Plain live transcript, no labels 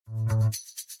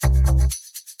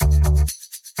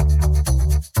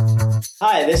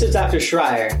Hi, this is Dr.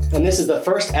 Schreier, and this is the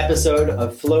first episode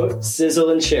of Float, Sizzle,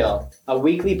 and Chill, a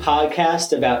weekly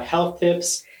podcast about health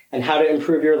tips and how to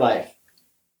improve your life.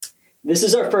 This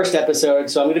is our first episode,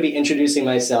 so I'm going to be introducing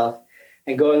myself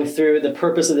and going through the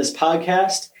purpose of this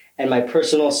podcast and my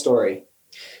personal story.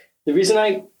 The reason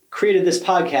I created this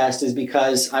podcast is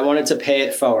because I wanted to pay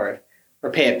it forward,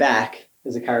 or pay it back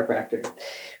as a chiropractor.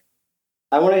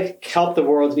 I want to help the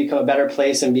world become a better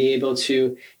place and be able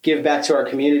to give back to our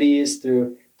communities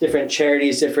through different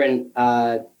charities, different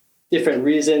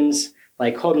reasons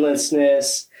like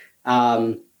homelessness,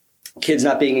 kids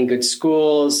not being in good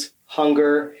schools,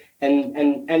 hunger,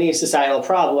 and any societal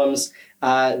problems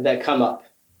that come up.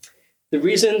 The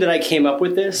reason that I came up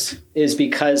with this is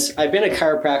because I've been a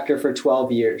chiropractor for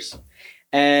 12 years,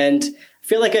 and I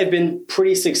feel like I've been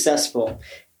pretty successful.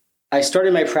 I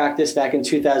started my practice back in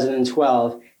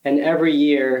 2012, and every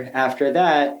year after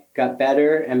that got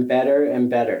better and better and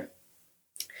better.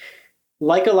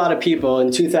 Like a lot of people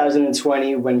in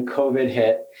 2020, when COVID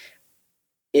hit,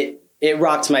 it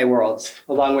rocked my world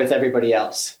along with everybody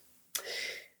else.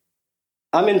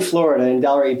 I'm in Florida, in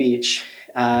Delray Beach,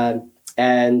 and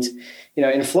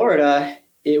in Florida,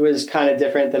 it was kind of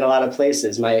different than a lot of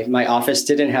places. My office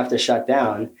didn't have to shut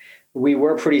down. We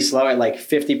were pretty slow at like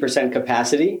 50%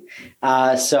 capacity.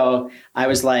 So I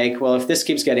was like, well, if this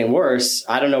keeps getting worse,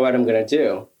 I don't know what I'm going to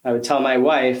do. I would tell my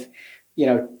wife,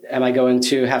 am I going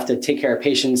to have to take care of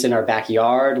patients in our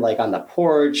backyard, like on the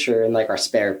porch or in like our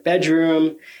spare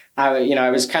bedroom? I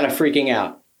was kind of freaking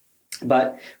out.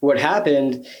 But what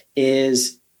happened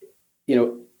is,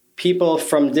 people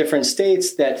from different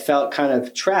states that felt kind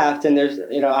of trapped, and there's,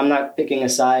 I'm not picking a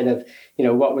side of,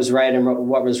 what was right and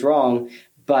what was wrong.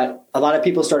 But a lot of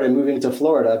people started moving to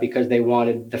Florida because they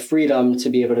wanted the freedom to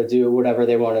be able to do whatever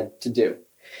they wanted to do.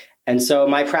 And so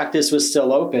my practice was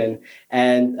still open.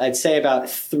 And I'd say about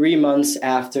 3 months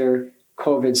after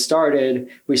COVID started,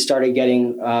 we started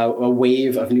getting a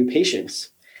wave of new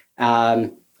patients.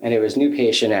 And it was new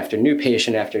patient after new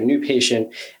patient after new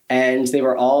patient. And they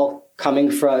were all coming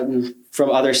from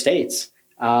other states.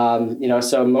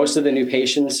 So most of the new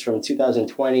patients from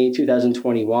 2020,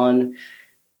 2021,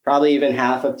 probably even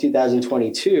half of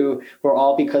 2022 were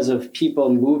all because of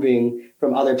people moving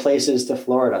from other places to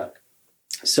Florida.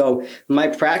 So my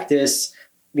practice,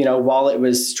 while it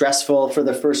was stressful for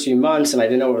the first few months and I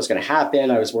didn't know what was going to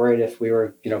happen, I was worried if we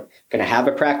were, going to have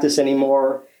a practice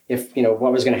anymore, if,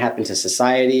 what was going to happen to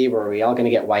society, were we all going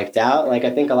to get wiped out? Like, I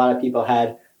think a lot of people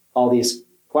had all these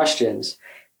questions,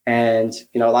 and,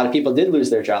 a lot of people did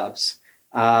lose their jobs,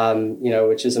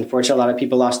 which is unfortunate. A lot of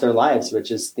people lost their lives,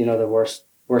 which is, the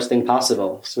worst thing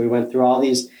possible. So we went through all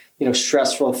these,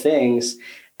 stressful things,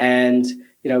 and,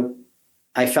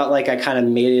 I felt like I kind of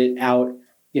made it out,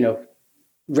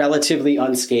 relatively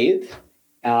unscathed.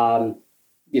 I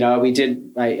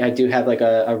do have like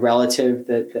a relative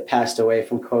that passed away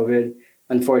from COVID,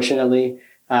 unfortunately,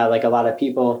 like a lot of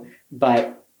people,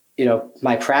 but,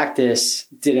 my practice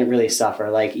didn't really suffer.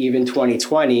 Like even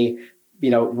 2020,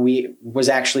 was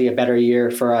actually a better year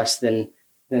for us than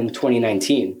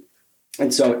 2019.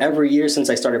 And so every year since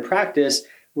I started practice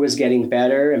was getting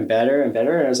better and better and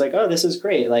better. And I was like, oh, this is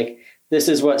great. Like, this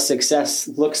is what success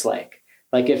looks like.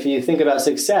 Like, if you think about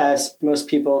success, most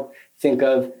people think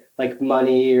of like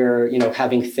money or,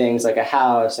 having things like a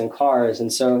house and cars.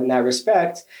 And so in that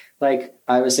respect, like,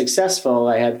 I was successful.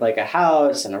 I had like a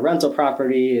house and a rental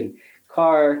property and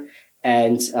car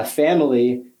and a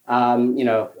family,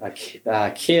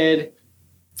 a kid.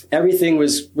 Everything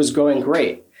was going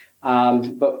great.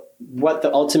 But what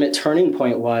the ultimate turning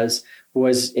point was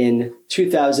in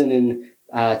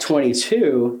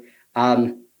 2022,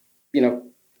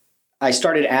 I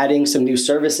started adding some new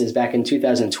services back in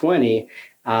 2020,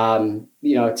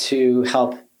 to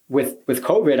help with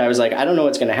COVID. I was like, I don't know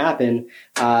what's going to happen.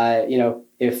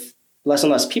 If less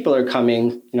and less people are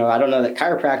coming, I don't know that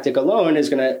chiropractic alone is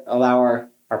going to allow our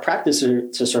practice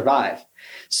to survive.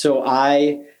 So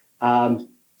I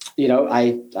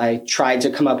tried to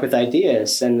come up with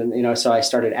ideas, and, so I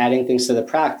started adding things to the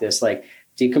practice, like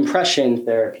decompression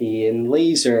therapy and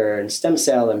laser and stem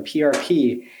cell and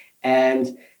PRP.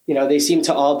 And, they seem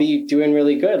to all be doing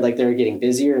really good. Like, they're getting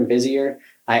busier and busier.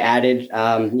 I added,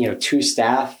 2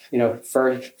 staff,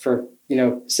 for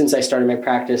since I started my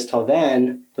practice till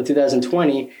then, till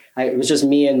 2020, it was just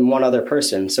me and one other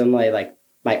person. So my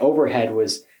overhead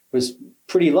was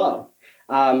pretty low.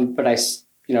 But I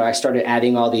started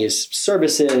adding all these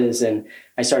services, and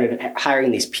I started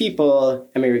hiring these people,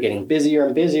 and we were getting busier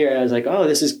and busier. And I was like, oh,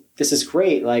 this is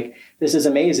great. Like, this is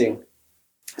amazing.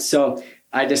 So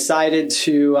I decided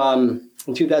to,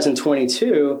 in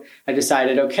 2022, I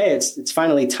decided, okay, it's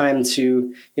finally time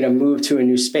to, move to a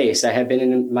new space. I had been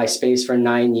in my space for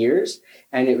 9 years,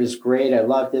 and it was great. I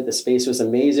loved it. The space was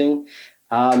amazing.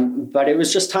 But it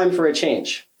was just time for a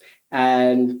change.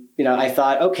 And, I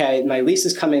thought, okay, my lease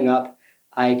is coming up.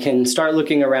 I can start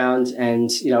looking around and,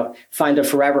 find a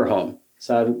forever home.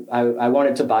 So I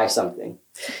wanted to buy something.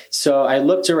 So I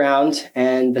looked around,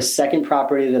 and the second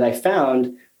property that I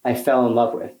found, I fell in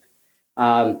love with.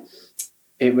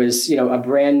 It was, a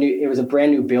brand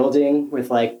new building with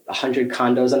like 100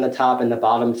 condos on the top, and the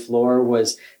bottom floor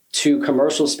was 2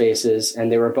 commercial spaces,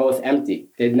 and they were both empty.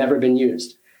 They'd never been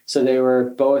used. So they were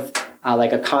both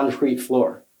like a concrete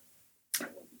floor.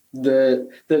 The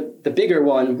bigger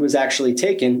one was actually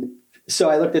taken. So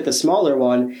I looked at the smaller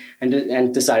one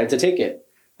and decided to take it.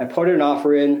 I put an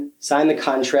offer in, signed the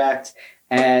contract,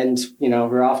 and,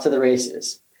 we're off to the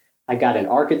races. I got an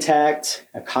architect,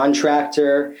 a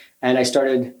contractor, and I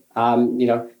started,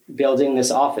 building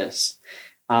this office.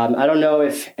 I don't know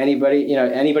if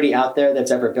anybody out there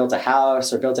that's ever built a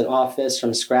house or built an office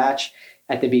from scratch.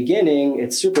 At the beginning,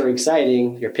 it's super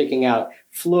exciting. You're picking out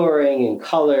flooring and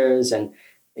colors and,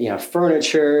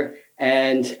 furniture.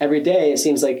 And every day it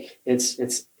seems like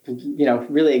it's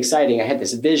really exciting. I had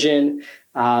this vision.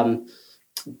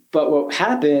 But what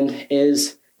happened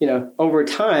is, over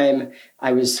time,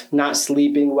 I was not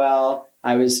sleeping well.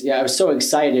 I was so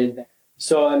excited.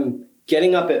 So I'm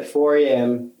getting up at 4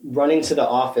 a.m., running to the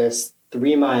office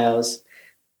 3 miles,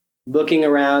 looking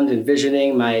around,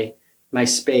 envisioning my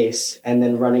space, and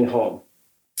then running home.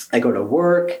 I go to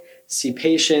work, see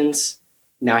patients.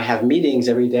 Now I have meetings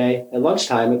every day at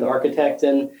lunchtime with the architect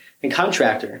and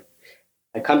contractor.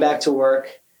 I come back to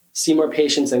work, see more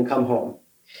patients, and come home.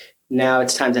 Now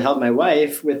it's time to help my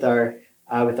wife with our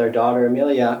daughter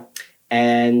Amelia,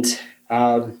 and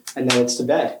then it's to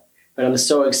bed. But I'm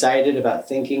so excited about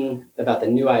thinking about the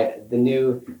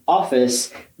new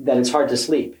office that it's hard to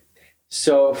sleep.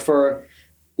 So for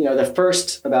the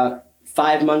first about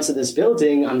 5 months of this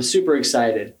building, I'm super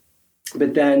excited.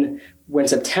 But then when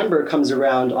September comes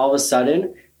around, all of a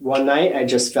sudden, one night I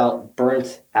just felt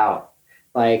burnt out.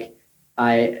 Like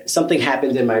something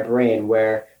happened in my brain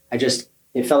where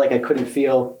it felt like I couldn't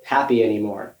feel happy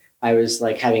anymore. I was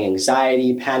like having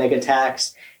anxiety, panic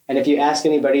attacks. And if you ask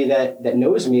anybody that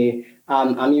knows me,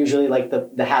 I'm usually like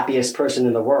the happiest person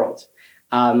in the world.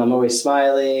 I'm always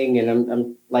smiling, and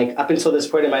I'm like, up until this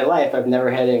point in my life, I've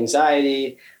never had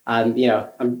anxiety.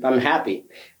 I'm happy.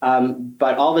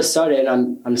 But all of a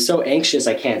sudden I'm so anxious.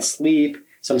 I can't sleep.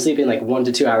 So I'm sleeping like 1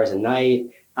 to 2 hours a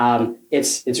night.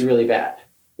 It's really bad.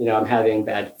 I'm having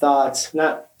bad thoughts,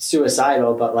 not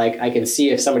suicidal, but like I can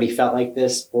see if somebody felt like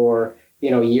this for,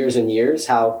 years and years,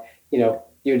 how,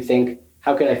 you'd think,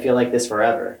 how can I feel like this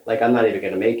forever? Like I'm not even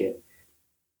going to make it.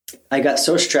 I got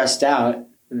so stressed out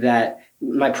that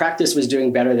my practice was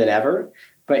doing better than ever.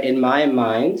 But in my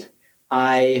mind,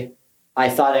 I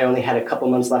thought I only had a couple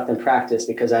months left in practice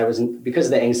because of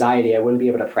the anxiety, I wouldn't be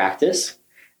able to practice.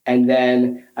 And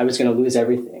then I was going to lose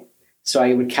everything. So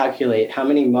I would calculate how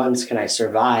many months can I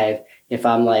survive if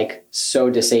I'm like so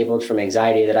disabled from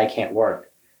anxiety that I can't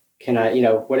work? Can I,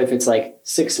 what if it's like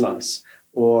 6 months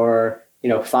or,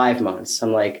 5 months?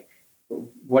 I'm like,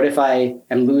 what if I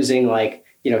am losing like,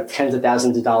 tens of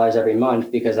thousands of dollars every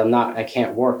month because I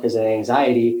can't work because of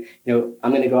anxiety? I'm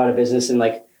going to go out of business in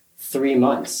like 3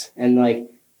 months. And like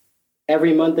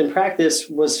every month in practice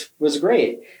was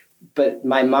great. But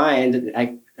my mind,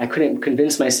 I couldn't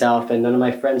convince myself, and none of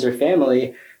my friends or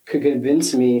family could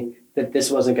convince me that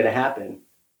this wasn't going to happen.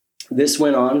 This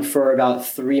went on for about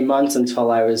 3 months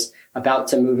until I was about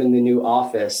to move in the new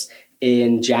office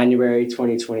in January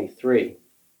 2023.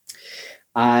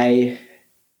 The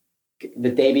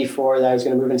day before that I was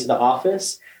going to move into the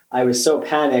office, I was so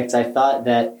panicked. I thought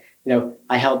that,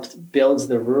 I helped build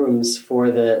the rooms for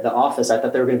the office. I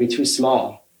thought they were going to be too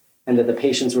small and that the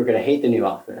patients were going to hate the new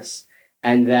office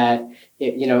and that,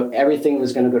 everything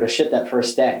was going to go to shit that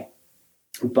first day.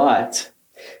 But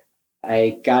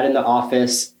I got in the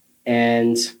office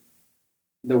and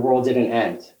the world didn't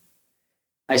end.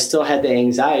 I still had the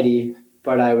anxiety,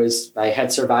 but I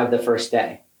had survived the first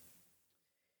day.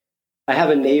 I have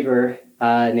a neighbor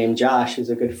named Josh, who's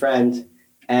a good friend,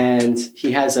 and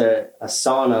he has a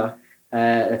sauna,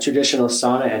 a traditional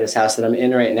sauna at his house that I'm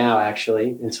in right now,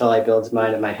 actually, until I build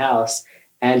mine at my house,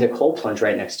 and a cold plunge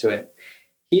right next to it.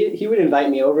 He would invite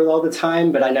me over all the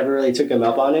time, but I never really took him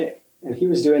up on it. And he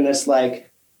was doing this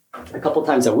like a couple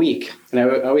times a week. And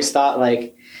I always thought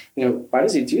like, why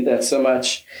does he do that so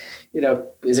much?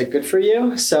 Is it good for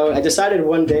you? So I decided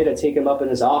one day to take him up on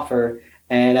his offer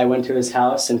And I went to his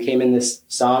house and came in this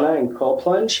sauna and cold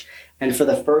plunge. And for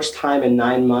the first time in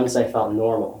 9 months, I felt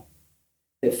normal.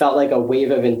 It felt like a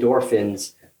wave of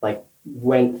endorphins like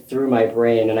went through my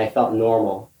brain, and I felt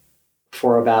normal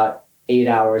for about 8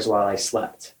 hours while I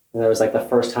slept. And that was like the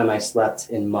first time I slept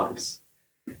in months.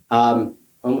 I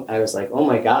was like, oh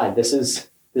my God, this is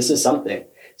something.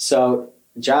 So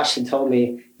Josh had told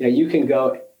me, you can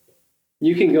go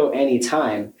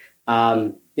anytime,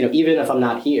 even if I'm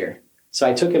not here. So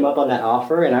I took him up on that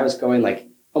offer, and I was going like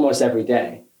almost every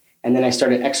day. And then I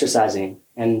started exercising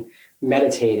and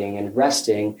meditating and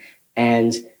resting,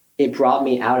 and it brought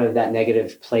me out of that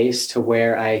negative place to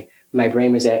where my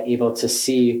brain was able to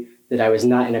see that I was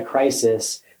not in a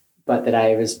crisis, but that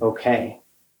I was okay.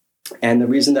 And the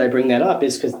reason that I bring that up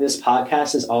is because this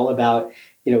podcast is all about,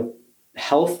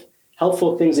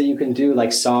 helpful things that you can do like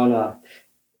sauna,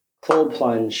 cold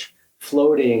plunge,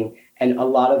 floating, and a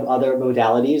lot of other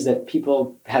modalities that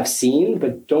people have seen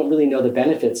but don't really know the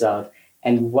benefits of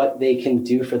and what they can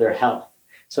do for their health.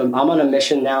 So I'm on a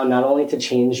mission now, not only to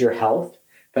change your health,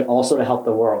 but also to help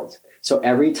the world. So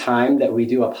every time that we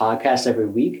do a podcast every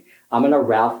week, I'm going to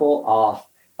raffle off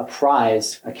a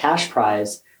prize, a cash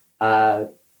prize,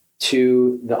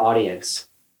 to the audience,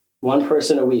 one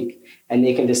person a week, and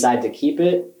they can decide to keep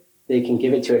it. They can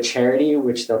give it to a charity,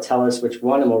 which they'll tell us which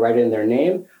one, and we'll write it in their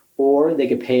name, or they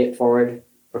could pay it forward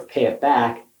or pay it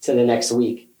back to the next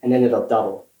week, and then it'll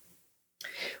double.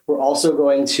 We're also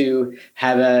going to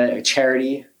have a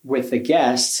charity with the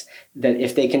guests that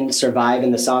if they can survive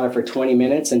in the sauna for 20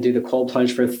 minutes and do the cold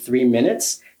plunge for 3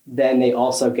 minutes, then they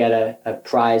also get a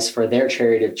prize for their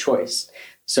charity of choice.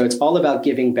 So it's all about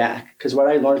giving back, because what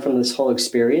I learned from this whole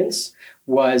experience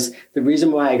was the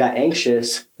reason why I got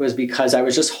anxious was because I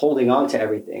was just holding on to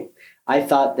everything. I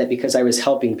thought that because I was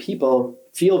helping people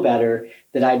feel better,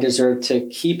 that I deserved to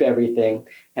keep everything.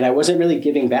 And I wasn't really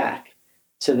giving back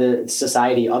to the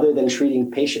society other than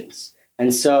treating patients.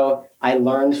 And so I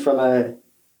learned from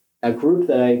a group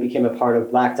that I became a part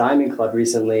of, Black Diamond Club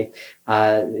recently.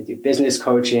 They do business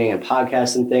coaching and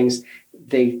podcasts and things.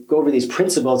 They go over these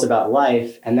principles about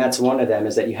life, and that's one of them,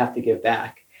 is that you have to give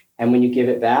back. And when you give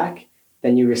it back,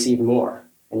 then you receive more.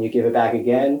 And you give it back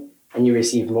again, and you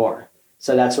receive more.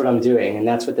 So that's what I'm doing, and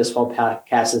that's what this whole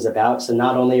podcast is about. So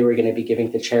not only are we going to be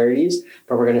giving to charities,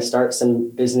 but we're going to start some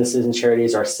businesses and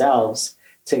charities ourselves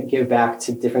to give back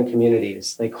to different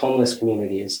communities, like homeless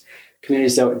communities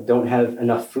that don't have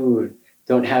enough food,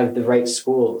 don't have the right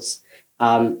schools.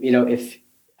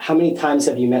 How many times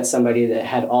have you met somebody that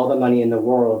had all the money in the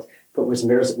world but was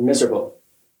miserable?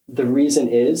 The reason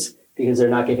is because they're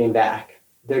not giving back.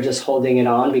 They're just holding it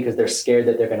on because they're scared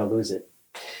that they're going to lose it.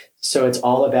 So it's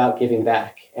all about giving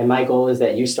back. And my goal is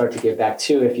that you start to give back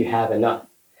too if you have enough.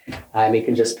 You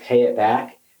can just pay it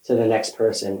back to the next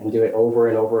person and do it over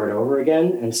and over and over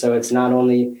again. And so it's not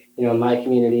only, my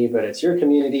community, but it's your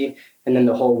community and then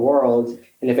the whole world.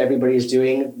 And if everybody's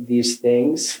doing these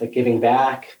things, like giving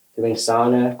back, doing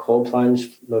sauna, cold plunge,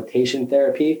 flotation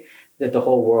therapy, that the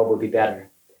whole world will be better.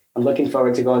 I'm looking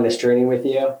forward to going this journey with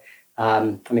you.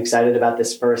 I'm excited about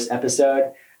this first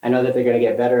episode. I know that they're going to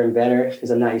get better and better because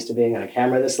I'm not used to being on a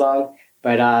camera this long.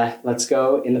 But let's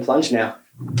go in the plunge now.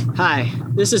 Hi,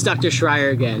 this is Dr.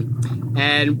 Schreier again.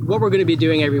 And what we're going to be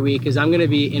doing every week is I'm going to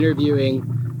be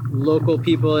interviewing local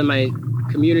people in my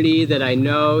community that I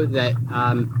know that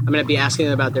I'm going to be asking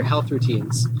them about their health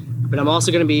routines. But I'm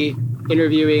also going to be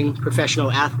interviewing professional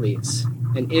athletes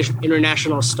and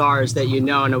international stars that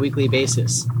on a weekly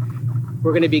basis.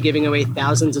 We're going to be giving away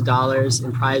thousands of dollars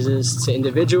in prizes to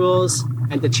individuals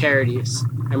and to charities.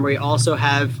 And we also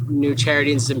have new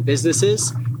charities and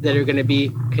businesses that are going to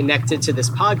be connected to this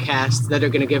podcast that are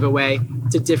going to give away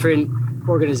to different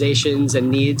organizations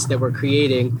and needs that we're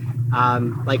creating,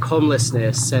 like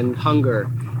homelessness and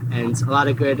hunger and a lot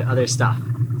of good other stuff.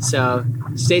 So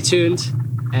stay tuned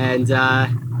and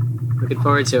looking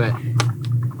forward to it.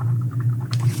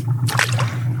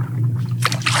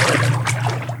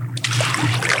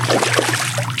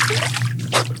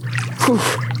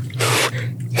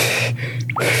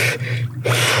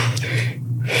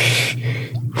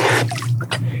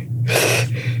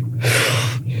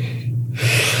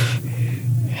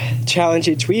 Challenge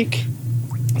each week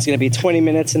is going to be 20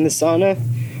 minutes in the sauna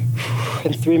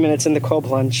and 3 minutes in the cold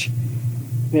plunge.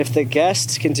 And if the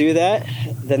guests can do that,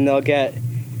 then they'll get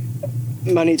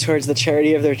money towards the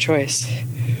charity of their choice.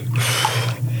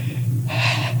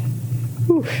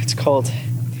 It's cold.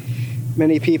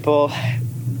 Many people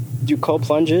do cold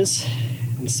plunges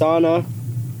and sauna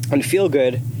and feel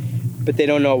good, but they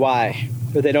don't know why,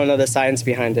 or they don't know the science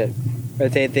behind it, or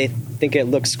they think it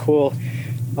looks cool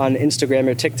on Instagram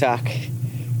or TikTok.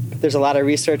 But There's a lot of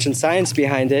research and science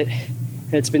behind it,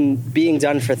 and it's been being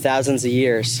done for thousands of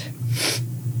years.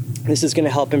 This is going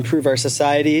to help improve our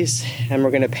societies, and we're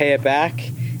going to pay it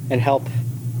back and help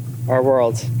our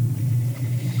world.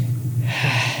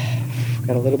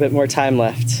 Got a little bit more time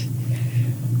left.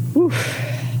 Whew.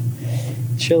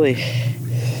 Chilly.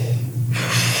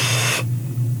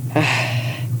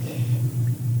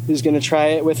 Who's going to try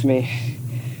it with me?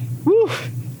 Woo!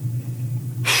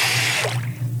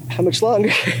 How much longer?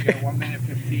 You got 1 minute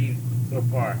 15 so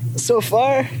far. So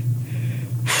far?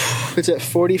 It's at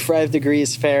 45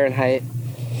 degrees Fahrenheit.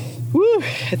 Woo!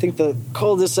 I think the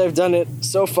coldest I've done it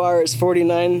so far is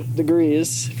 49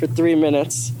 degrees for 3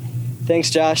 minutes. Thanks,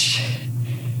 Josh.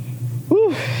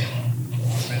 Woo!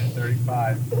 1 minute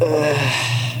 35.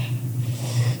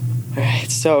 All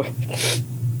right, so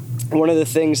one of the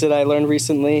things that I learned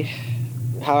recently,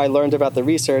 how I learned about the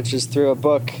research, is through a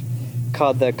book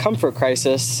called The Comfort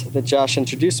Crisis that Josh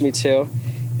introduced me to.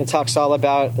 It talks all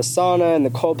about the sauna and the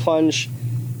cold plunge,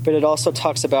 but it also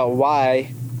talks about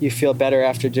why you feel better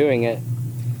after doing it.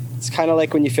 It's kind of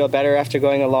like when you feel better after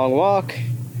going a long walk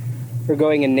or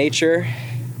going in nature.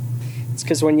 It's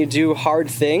because when you do hard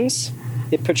things,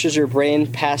 it pushes your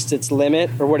brain past its limit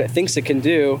or what it thinks it can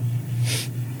do,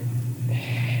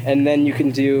 and then you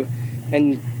can do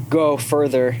and go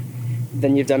further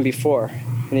than you've done before.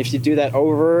 And if you do that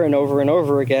over and over and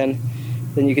over again,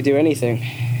 then you could do anything.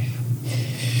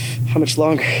 How much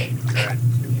longer? 2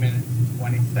 minutes,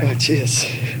 20 seconds. Oh, jeez.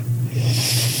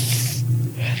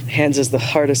 Hands is the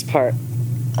hardest part.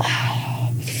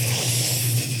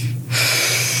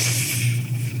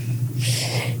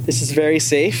 This is very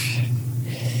safe.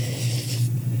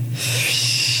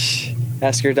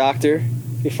 Ask your doctor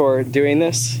before doing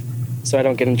this so I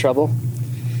don't get in trouble.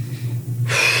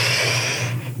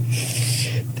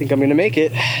 I think I'm gonna make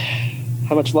it.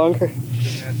 How much longer? 2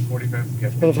 minutes, 45 seconds. You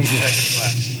have 15 seconds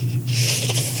left.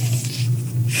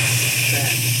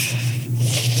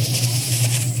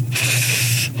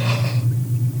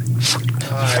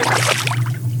 10.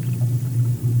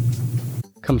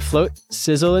 Come float,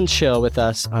 sizzle, and chill with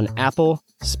us on Apple,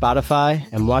 Spotify,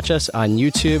 and watch us on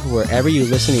YouTube wherever you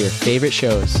listen to your favorite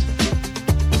shows.